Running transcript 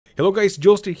Hello guys,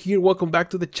 Joester here. Welcome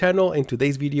back to the channel. In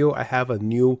today's video, I have a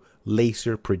new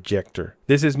laser projector.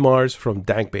 This is Mars from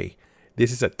Dangbei.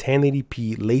 This is a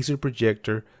 1080p laser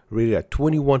projector rated at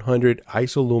 2100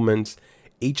 ISO lumens,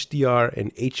 HDR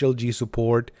and HLG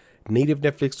support, native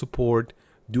Netflix support,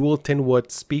 dual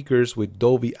 10-watt speakers with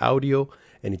Dolby audio,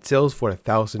 and it sells for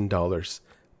 $1,000.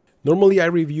 Normally I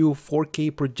review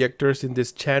 4K projectors in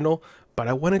this channel, but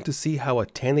I wanted to see how a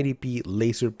 1080p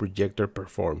laser projector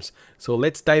performs. So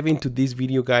let's dive into this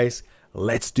video, guys.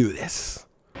 Let's do this.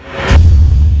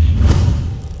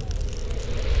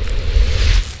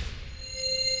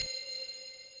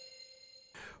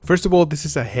 First of all, this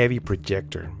is a heavy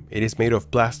projector. It is made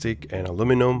of plastic and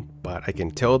aluminum, but I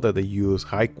can tell that they use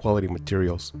high quality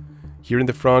materials. Here in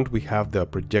the front, we have the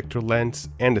projector lens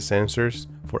and the sensors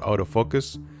for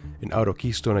autofocus and auto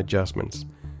keystone adjustments.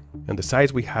 On the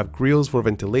sides, we have grills for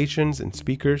ventilations and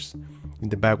speakers. In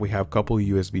the back, we have a couple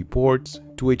USB ports,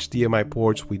 2 HDMI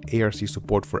ports with ARC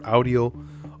support for audio,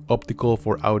 optical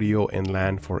for audio, and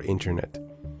LAN for internet.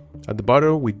 At the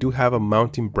bottom, we do have a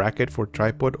mounting bracket for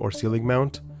tripod or ceiling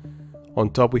mount. On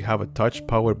top, we have a touch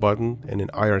power button and an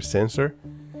IR sensor.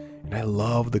 And I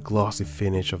love the glossy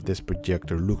finish of this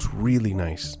projector. Looks really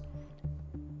nice.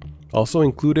 Also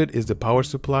included is the power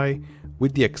supply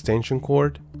with the extension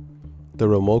cord, the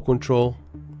remote control,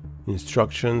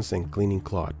 instructions, and cleaning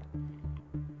cloth.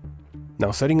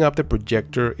 Now, setting up the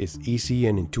projector is easy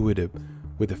and intuitive.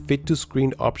 With a fit to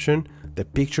screen option, the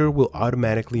picture will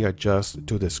automatically adjust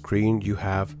to the screen you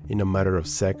have in a matter of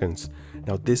seconds.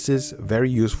 Now, this is very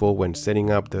useful when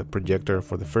setting up the projector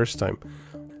for the first time.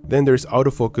 Then there's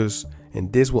autofocus,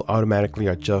 and this will automatically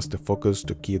adjust the focus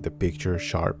to keep the picture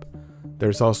sharp.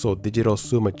 There's also digital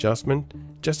zoom adjustment,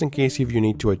 just in case if you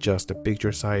need to adjust the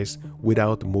picture size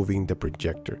without moving the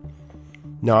projector.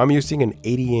 Now I'm using an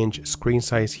 80-inch screen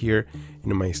size here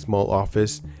in my small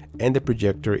office, and the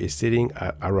projector is sitting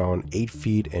at around 8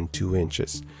 feet and 2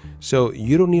 inches. So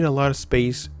you don't need a lot of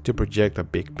space to project a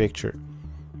big picture.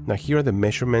 Now here are the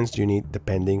measurements you need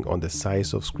depending on the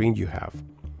size of screen you have.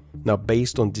 Now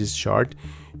based on this chart,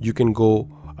 you can go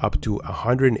up to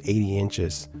 180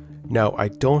 inches. Now, I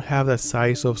don't have that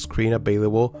size of screen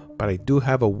available, but I do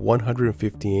have a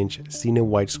 150-inch cine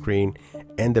wide screen,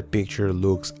 and the picture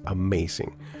looks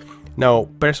amazing. Now,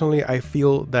 personally, I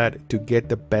feel that to get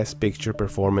the best picture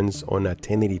performance on a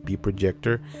 1080p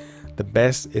projector, the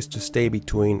best is to stay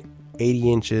between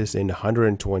 80 inches and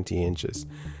 120 inches.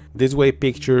 This way,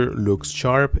 picture looks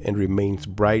sharp and remains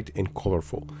bright and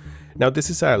colorful. Now, this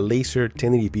is a laser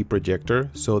 1080p projector,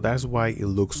 so that's why it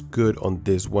looks good on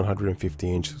this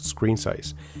 150-inch screen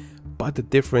size. But the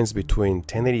difference between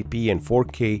 1080p and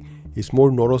 4K is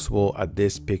more noticeable at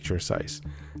this picture size.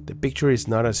 The picture is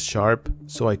not as sharp,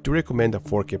 so I do recommend a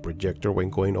 4K projector when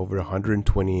going over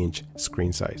 120-inch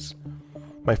screen size.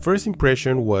 My first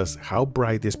impression was how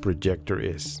bright this projector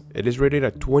is. It is rated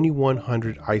at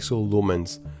 2100 ISO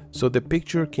lumens, so the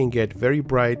picture can get very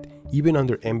bright even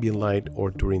under ambient light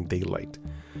or during daylight.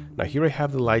 Now here I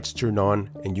have the lights turned on,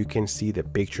 and you can see the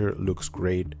picture looks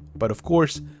great, but of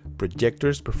course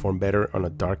projectors perform better on a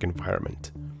dark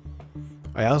environment.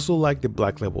 I also like the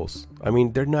black levels. I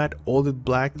mean, they're not all the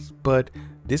blacks, but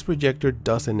this projector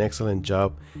does an excellent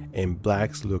job, and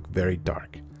blacks look very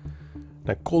dark.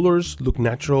 Now colors look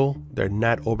natural. They're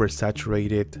not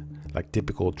oversaturated like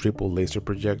typical triple laser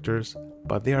projectors,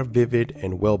 but they are vivid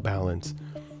and well balanced.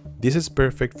 This is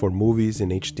perfect for movies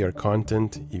and HDR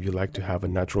content if you like to have a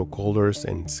natural colors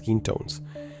and skin tones.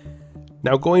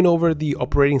 Now, going over the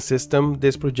operating system,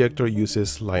 this projector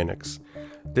uses Linux.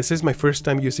 This is my first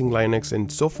time using Linux,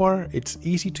 and so far it's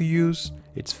easy to use,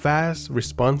 it's fast,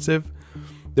 responsive.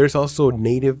 There's also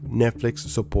native Netflix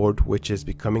support, which is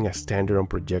becoming a standard on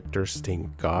projectors,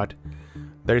 thank God.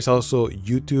 There is also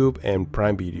YouTube and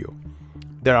Prime Video.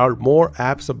 There are more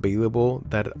apps available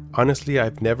that honestly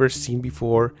I've never seen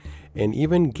before, and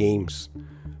even games.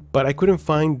 But I couldn't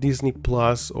find Disney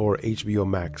Plus or HBO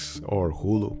Max or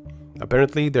Hulu.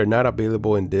 Apparently they're not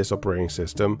available in this operating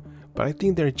system, but I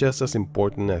think they're just as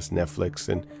important as Netflix,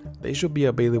 and they should be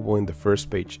available in the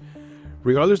first page.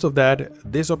 Regardless of that,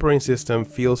 this operating system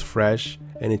feels fresh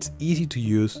and it's easy to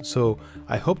use, so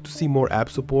I hope to see more app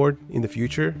support in the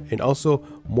future and also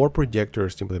more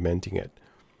projectors implementing it.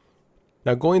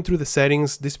 Now, going through the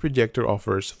settings, this projector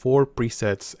offers 4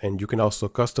 presets, and you can also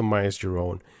customize your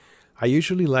own. I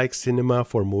usually like cinema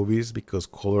for movies because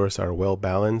colors are well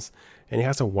balanced and it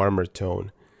has a warmer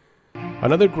tone.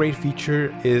 Another great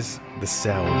feature is the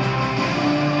sound.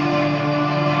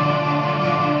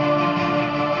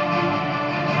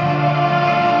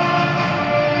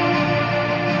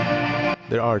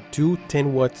 There are two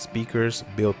 10-watt speakers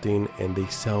built in and they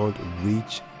sound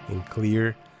rich and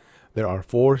clear. There are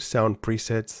 4 sound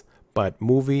presets, but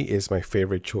movie is my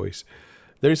favorite choice.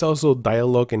 There is also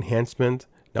dialogue enhancement.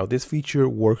 Now this feature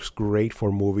works great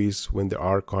for movies when there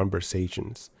are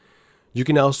conversations. You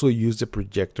can also use the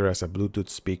projector as a Bluetooth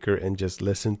speaker and just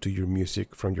listen to your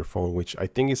music from your phone, which I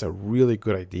think is a really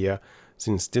good idea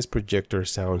since this projector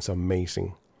sounds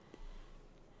amazing.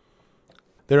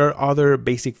 There are other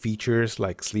basic features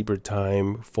like sleeper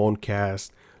time, phone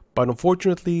cast, but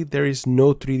unfortunately there is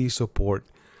no 3D support.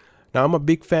 Now I'm a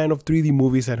big fan of 3D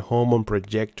movies at home on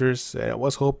projectors and I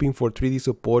was hoping for 3D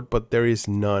support, but there is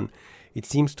none. It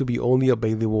seems to be only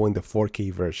available in the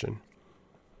 4K version.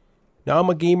 Now I'm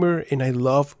a gamer and I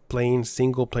love playing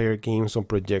single player games on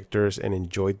projectors and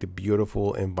enjoy the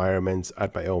beautiful environments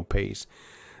at my own pace.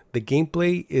 The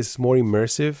gameplay is more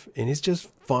immersive and it's just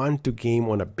fun to game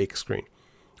on a big screen.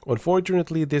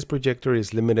 Unfortunately, this projector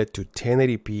is limited to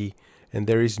 1080p and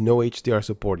there is no HDR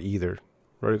support either.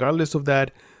 Regardless of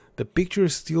that, the picture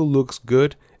still looks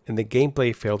good and the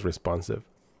gameplay felt responsive.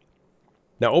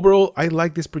 Now overall, I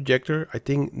like this projector. I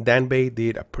think Dangbei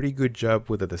did a pretty good job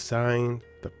with the design,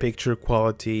 the picture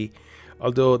quality,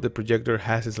 although the projector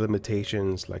has its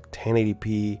limitations like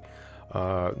 1080p,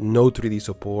 no 3D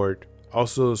support.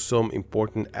 Also some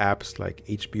important apps like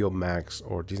HBO Max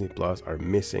or Disney Plus are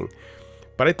missing.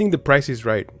 But I think the price is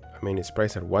right. I mean, it's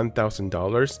priced at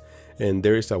 $1,000 and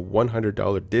there is a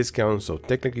 $100 discount. So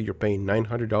technically you're paying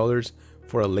 $900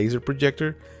 for a laser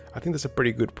projector. I think that's a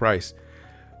pretty good price.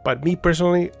 But me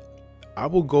personally, I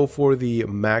will go for the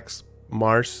Mars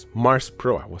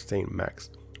Pro. I was saying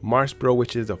Mars Pro,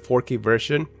 which is a 4K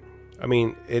version. I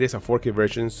mean, it is a 4K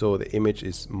version, so the image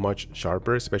is much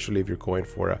sharper, especially if you're going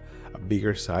for a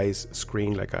bigger size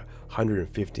screen, like a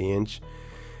 150-inch.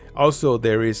 Also,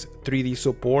 there is 3D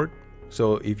support.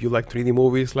 So if you like 3D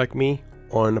movies like me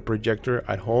on a projector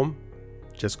at home,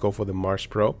 just go for the Mars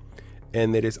Pro.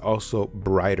 And it is also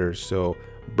brighter. So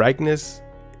brightness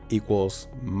equals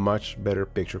much better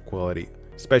picture quality,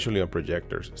 especially on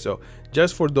projectors. So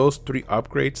just for those 3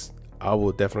 upgrades, I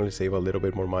will definitely save a little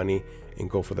bit more money and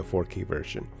go for the 4K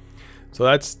version. So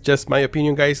that's just my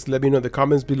opinion, guys. Let me know in the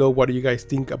comments below what do you guys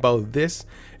think about this,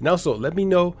 and also let me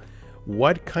know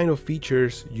what kind of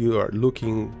features you are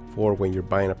looking for when you're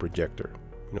buying a projector.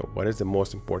 You know, what is the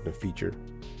most important feature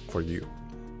for you?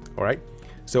 All right,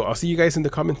 so I'll see you guys in the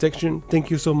comment section.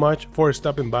 Thank you so much for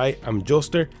stopping by. I'm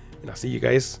Joster, and I'll see you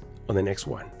guys on the next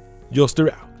one.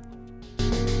 Joster out.